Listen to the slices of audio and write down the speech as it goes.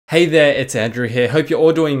Hey there, it's Andrew here. Hope you're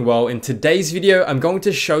all doing well. In today's video, I'm going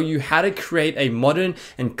to show you how to create a modern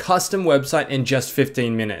and custom website in just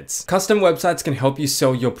 15 minutes. Custom websites can help you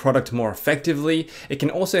sell your product more effectively. It can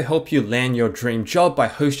also help you land your dream job by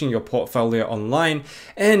hosting your portfolio online,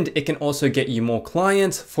 and it can also get you more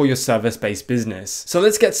clients for your service-based business. So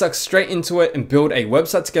let's get stuck straight into it and build a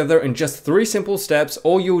website together in just 3 simple steps.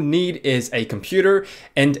 All you'll need is a computer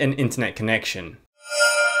and an internet connection.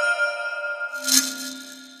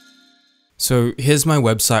 So here's my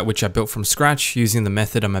website, which I built from scratch using the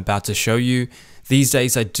method I'm about to show you. These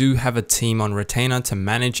days, I do have a team on retainer to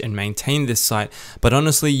manage and maintain this site, but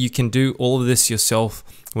honestly, you can do all of this yourself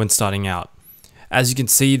when starting out. As you can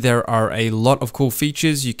see, there are a lot of cool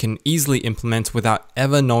features you can easily implement without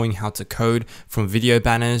ever knowing how to code, from video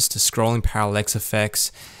banners to scrolling parallax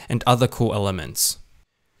effects and other cool elements.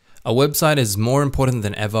 A website is more important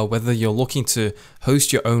than ever, whether you're looking to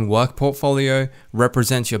host your own work portfolio,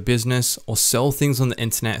 represent your business, or sell things on the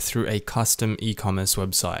internet through a custom e-commerce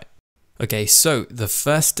website. Okay, so the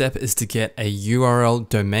first step is to get a URL,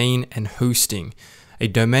 domain, and hosting. A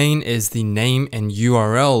domain is the name and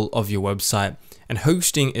URL of your website, and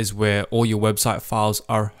hosting is where all your website files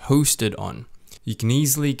are hosted on. You can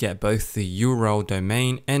easily get both the URL,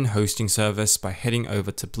 domain, and hosting service by heading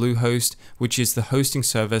over to Bluehost, which is the hosting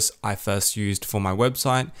service I first used for my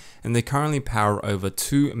website, and they currently power over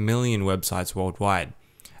 2 million websites worldwide.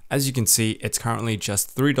 As you can see, it's currently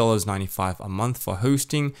just $3.95 a month for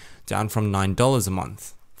hosting, down from $9 a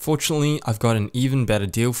month. Fortunately, I've got an even better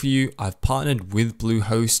deal for you. I've partnered with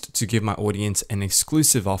Bluehost to give my audience an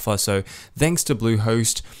exclusive offer. So thanks to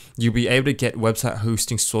Bluehost, you'll be able to get website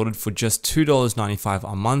hosting sorted for just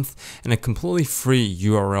 $2.95 a month and a completely free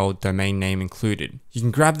URL domain name included. You can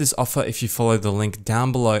grab this offer if you follow the link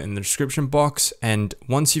down below in the description box. And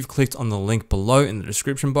once you've clicked on the link below in the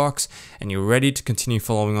description box and you're ready to continue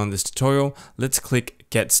following on this tutorial, let's click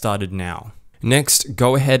Get Started Now. Next,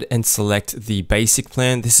 go ahead and select the basic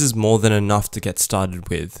plan. This is more than enough to get started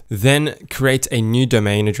with. Then create a new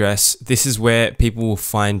domain address. This is where people will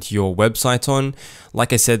find your website on.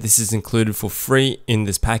 Like I said, this is included for free in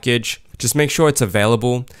this package. Just make sure it's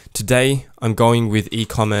available. Today, I'm going with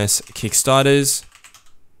eCommerce Kickstarters,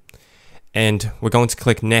 and we're going to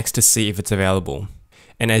click next to see if it's available.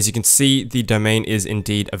 And as you can see, the domain is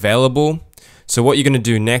indeed available. So what you're going to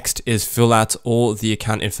do next is fill out all the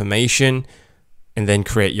account information and then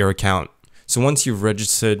create your account. So once you've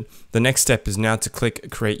registered, the next step is now to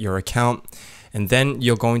click create your account, and then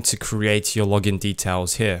you're going to create your login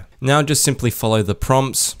details here. Now just simply follow the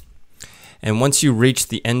prompts, and once you reach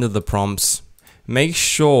the end of the prompts, make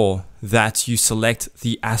sure that you select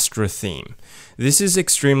the Astra theme. This is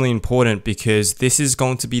extremely important because this is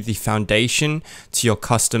going to be the foundation to your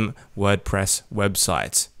custom WordPress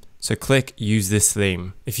website. So click use this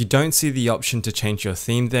theme. If you don't see the option to change your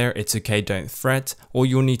theme there, it's okay, don't fret. All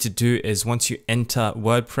you'll need to do is once you enter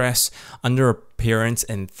WordPress under appearance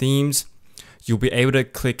and themes, you'll be able to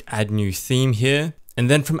click add new theme here. And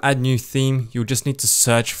then from add new theme, you'll just need to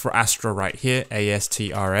search for Astra right here,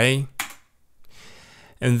 A-S-T-R-A.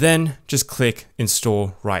 And then just click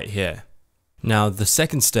install right here. Now the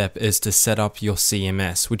second step is to set up your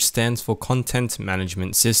CMS, which stands for Content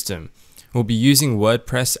Management System. We'll be using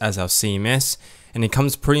WordPress as our CMS, and it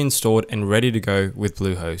comes pre-installed and ready to go with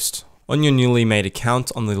Bluehost. On your newly made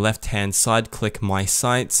account, on the left-hand side, click My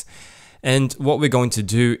Sites, and what we're going to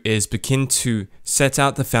do is begin to set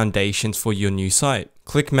out the foundations for your new site.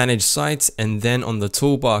 Click Manage Sites, and then on the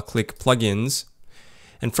toolbar, click Plugins.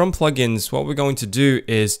 And from Plugins, what we're going to do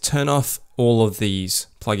is turn off all of these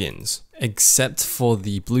plugins, except for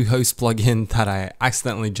the Bluehost plugin that I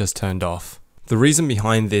accidentally just turned off. The reason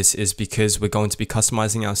behind this is because we're going to be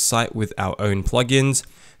customizing our site with our own plugins.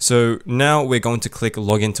 So now we're going to click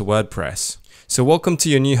login to WordPress. So welcome to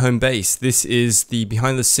your new home base. This is the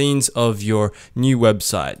behind the scenes of your new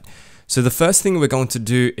website. So the first thing we're going to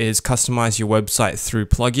do is customize your website through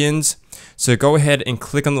plugins. So go ahead and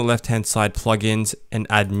click on the left-hand side plugins and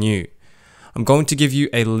add new. I'm going to give you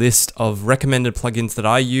a list of recommended plugins that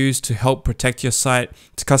I use to help protect your site,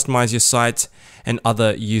 to customize your site, and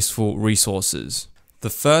other useful resources. The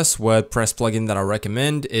first WordPress plugin that I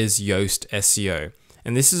recommend is Yoast SEO.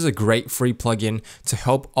 And this is a great free plugin to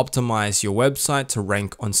help optimize your website to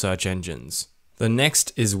rank on search engines. The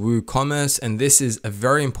next is WooCommerce, and this is a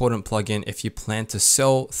very important plugin if you plan to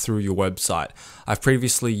sell through your website. I've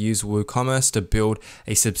previously used WooCommerce to build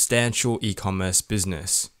a substantial e-commerce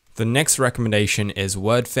business. The next recommendation is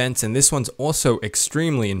WordFence, and this one's also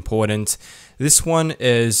extremely important. This one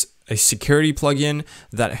is a security plugin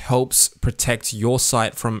that helps protect your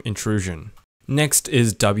site from intrusion. Next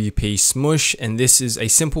is WP Smush, and this is a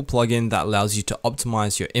simple plugin that allows you to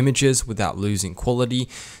optimize your images without losing quality.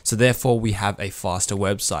 So therefore we have a faster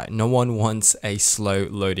website. No one wants a slow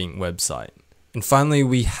loading website. And finally,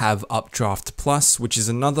 we have Updraft Plus, which is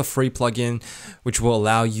another free plugin which will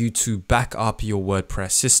allow you to back up your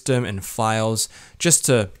WordPress system and files just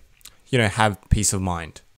to, have peace of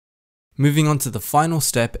mind. Moving on to the final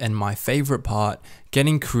step and my favorite part,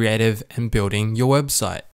 getting creative and building your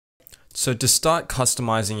website. So to start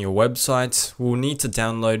customizing your website, we'll need to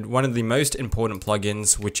download one of the most important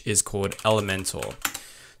plugins, which is called Elementor.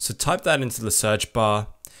 So type that into the search bar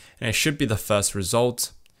and it should be the first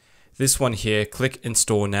result. This one here, click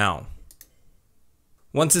install now.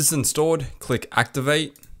 Once it's installed, click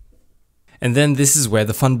activate. And then this is where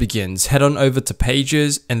the fun begins. Head on over to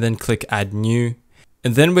pages and then click add new.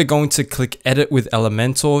 And then we're going to click edit with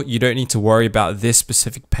Elementor. You don't need to worry about this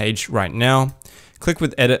specific page right now. Click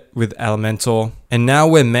with edit with Elementor. And now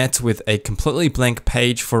we're met with a completely blank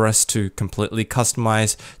page for us to completely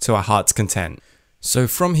customize to our heart's content. So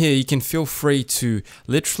from here, you can feel free to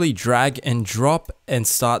literally drag and drop and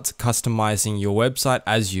start customizing your website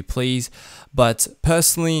as you please. But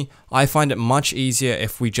personally, I find it much easier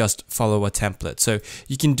if we just follow a template. So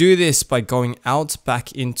you can do this by going out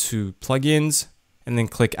back into plugins and then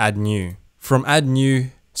click add new. From add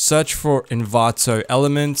new, search for Envato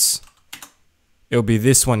elements. It'll be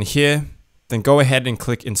this one here. Then go ahead and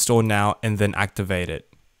click install now and then activate it.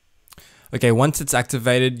 Okay, once it's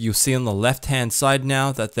activated, you'll see on the left-hand side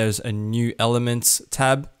now that there's a new elements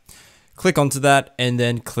tab. Click onto that and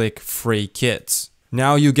then click free kits.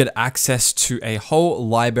 Now you'll get access to a whole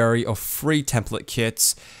library of free template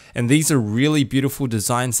kits. And these are really beautiful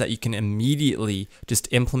designs that you can immediately just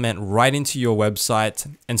implement right into your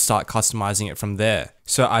website and start customizing it from there.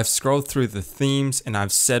 So I've scrolled through the themes and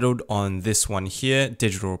I've settled on this one here,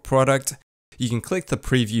 digital product. You can click the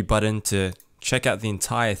preview button to check out the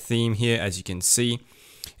entire theme here. As you can see,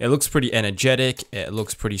 it looks pretty energetic. It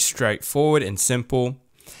looks pretty straightforward and simple.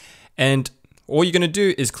 And all you're going to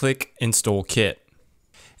do is click install kit.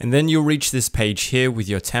 And then you'll reach this page here with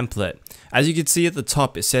your template. As you can see at the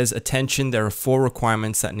top, it says, attention, there are 4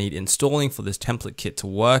 requirements that need installing for this template kit to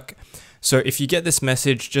work. So if you get this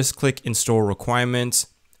message, just click install requirements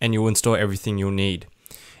and you'll install everything you'll need.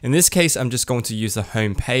 In this case, I'm just going to use the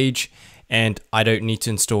home page and I don't need to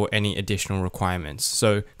install any additional requirements.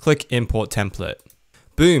 So click import template.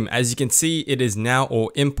 Boom, as you can see, it is now all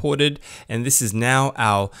imported and this is now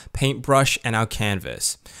our paintbrush and our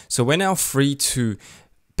canvas. So we're now free to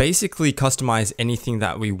basically customize anything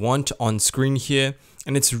that we want on screen here.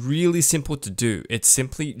 And it's really simple to do. It's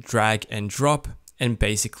simply drag and drop and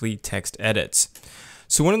basically text edits.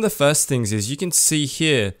 So one of the first things is you can see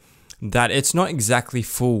here that it's not exactly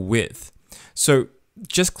full width. So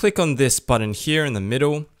just click on this button here in the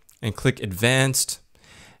middle and click advanced.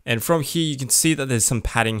 And from here, you can see that there's some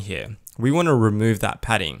padding here. We want to remove that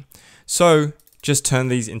padding. So just turn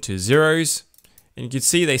these into zeros and you can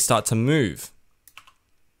see they start to move.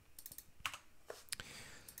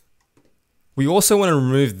 We also want to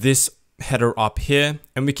remove this header up here,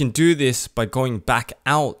 and we can do this by going back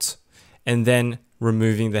out and then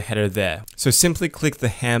removing the header there. So simply click the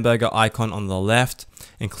hamburger icon on the left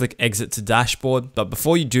and click exit to dashboard. But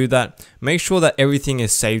before you do that, make sure that everything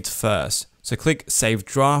is saved first. So click save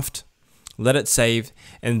draft, let it save,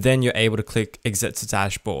 and then you're able to click exit to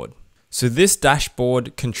dashboard. So this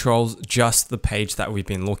dashboard controls just the page that we've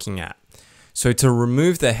been looking at. So to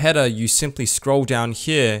remove the header, you simply scroll down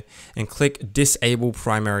here and click disable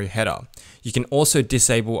primary header. You can also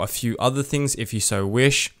disable a few other things if you so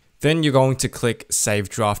wish. Then you're going to click save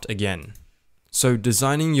draft again. So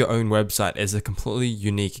designing your own website is a completely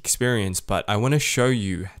unique experience, but I want to show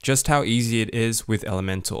you just how easy it is with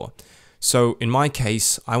Elementor. So in my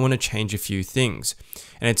case, I want to change a few things,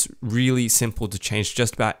 and it's really simple to change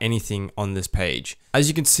just about anything on this page. As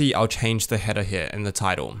you can see, I'll change the header here and the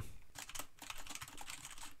title.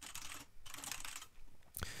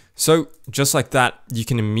 So just like that, you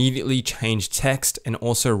can immediately change text and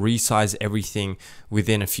also resize everything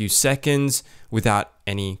within a few seconds without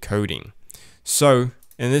any coding. So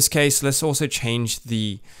in this case, let's also change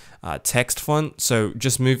the text font. So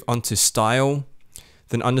just move on to style,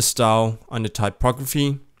 then under style, under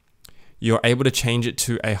typography, you're able to change it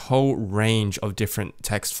to a whole range of different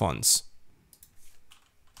text fonts.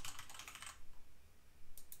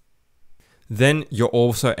 Then you're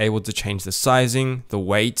also able to change the sizing, the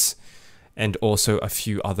weight, and also a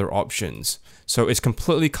few other options. So it's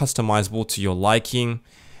completely customizable to your liking,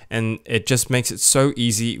 and it just makes it so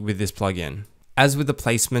easy with this plugin. As with the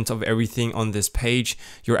placement of everything on this page,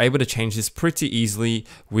 you're able to change this pretty easily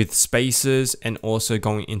with spaces and also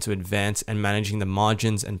going into advanced and managing the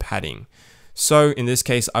margins and padding. So in this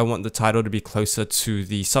case, I want the title to be closer to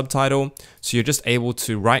the subtitle. So you're just able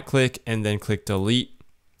to right click and then click delete.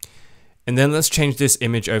 And then let's change this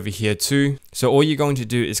image over here too. So all you're going to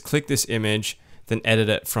do is click this image, then edit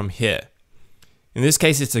it from here. In this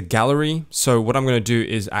case, it's a gallery. So what I'm going to do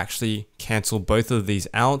is actually cancel both of these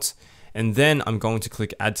out. And then I'm going to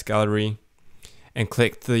click add to gallery and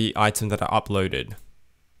click the item that I uploaded.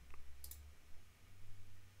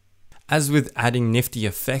 As with adding nifty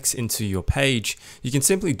effects into your page, you can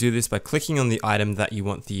simply do this by clicking on the item that you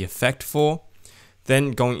want the effect for,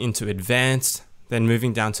 then going into advanced, then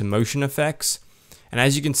moving down to motion effects. And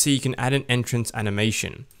as you can see, you can add an entrance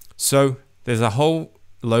animation. So there's a whole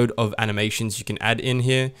load of animations you can add in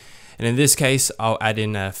here. And in this case, I'll add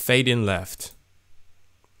in a fade in left.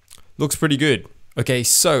 Looks pretty good. Okay,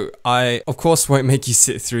 so I of course won't make you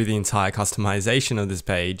sit through the entire customization of this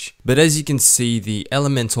page, but as you can see, the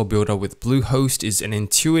Elementor builder with Bluehost is an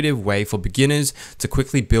intuitive way for beginners to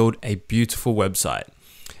quickly build a beautiful website.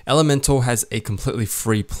 Elementor has a completely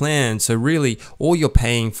free plan, so really all you're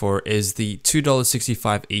paying for is the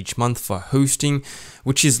 $2.65 each month for hosting,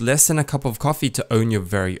 which is less than a cup of coffee to own your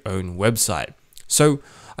very own website. So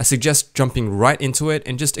I suggest jumping right into it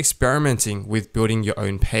and just experimenting with building your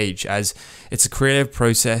own page, as it's a creative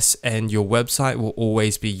process and your website will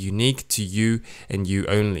always be unique to you and you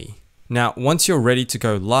only. Now, once you're ready to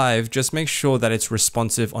go live, just make sure that it's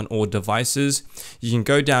responsive on all devices. You can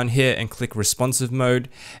go down here and click responsive mode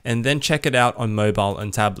and then check it out on mobile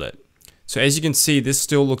and tablet. So as you can see, this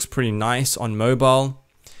still looks pretty nice on mobile.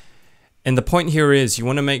 And the point here is you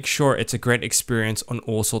want to make sure it's a great experience on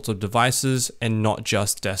all sorts of devices and not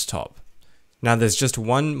just desktop. Now there's just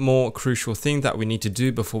one more crucial thing that we need to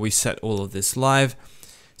do before we set all of this live.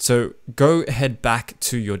 So go ahead back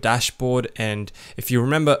to your dashboard, and if you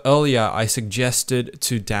remember earlier, I suggested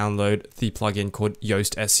to download the plugin called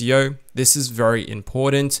Yoast SEO. This is very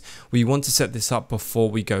important. We want to set this up before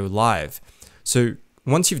we go live. So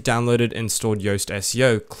once you've downloaded and installed Yoast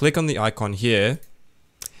SEO, click on the icon here,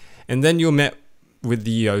 and then you're met with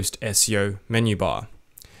the Yoast SEO menu bar.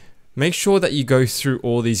 Make sure that you go through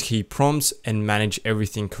all these key prompts and manage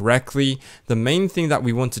everything correctly. The main thing that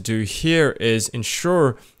we want to do here is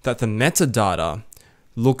ensure that the metadata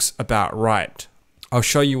looks about right. I'll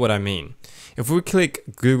show you what I mean. If we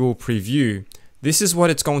click Google Preview, this is what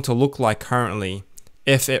it's going to look like currently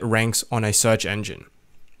if it ranks on a search engine.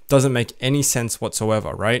 Doesn't make any sense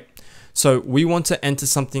whatsoever, right? So we want to enter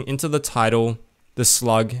something into the title, the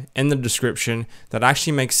slug, and the description that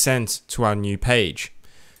actually makes sense to our new page.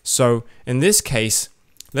 So in this case,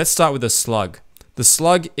 let's start with the slug. The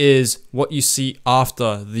slug is what you see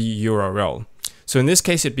after the URL. So in this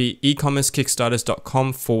case, it'd be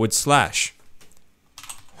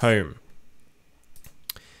ecommercekickstarters.com/home.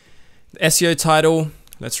 The SEO title,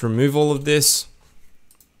 let's remove all of this.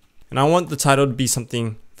 And I want the title to be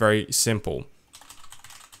something very simple.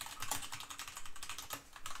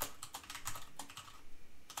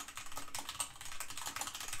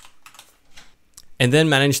 And then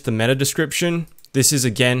manage the meta description. This is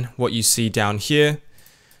again what you see down here.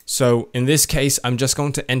 So in this case, I'm just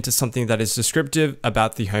going to enter something that is descriptive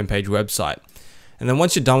about the homepage website. And then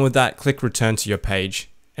once you're done with that, click return to your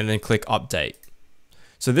page and then click update.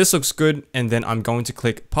 So this looks good, and then I'm going to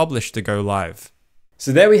click publish to go live.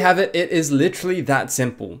 So there we have it. It is literally that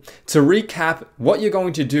simple. To recap, what you're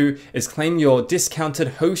going to do is claim your discounted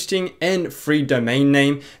hosting and free domain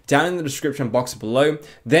name down in the description box below.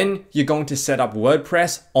 Then you're going to set up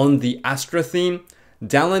WordPress on the Astra theme,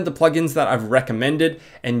 download the plugins that I've recommended,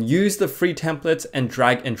 and use the free templates and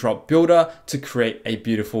drag and drop builder to create a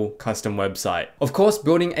beautiful custom website. Of course,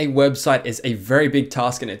 building a website is a very big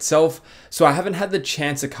task in itself, so I haven't had the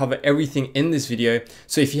chance to cover everything in this video.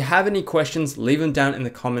 So if you have any questions, leave them down in the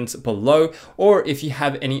comments below, or if you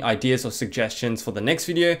have any ideas or suggestions for the next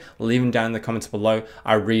video, leave them down in the comments below.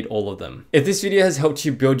 I read all of them. If this video has helped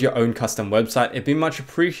you build your own custom website, it'd be much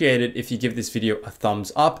appreciated if you give this video a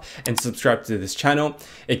thumbs up and subscribe to this channel.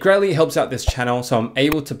 It greatly helps out this channel, so I'm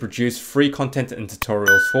able to produce free content and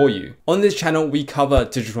tutorials for you. On this channel, we cover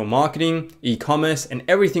digital marketing, e-commerce, and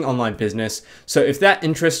everything online business. So if that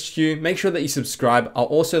interests you, make sure that you subscribe. I'll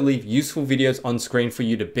also leave useful videos on screen for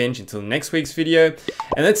you to binge until next week's video.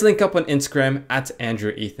 And let's link up on Instagram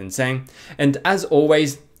 @AndrewEthanZeng. And as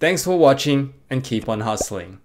always, thanks for watching and keep on hustling.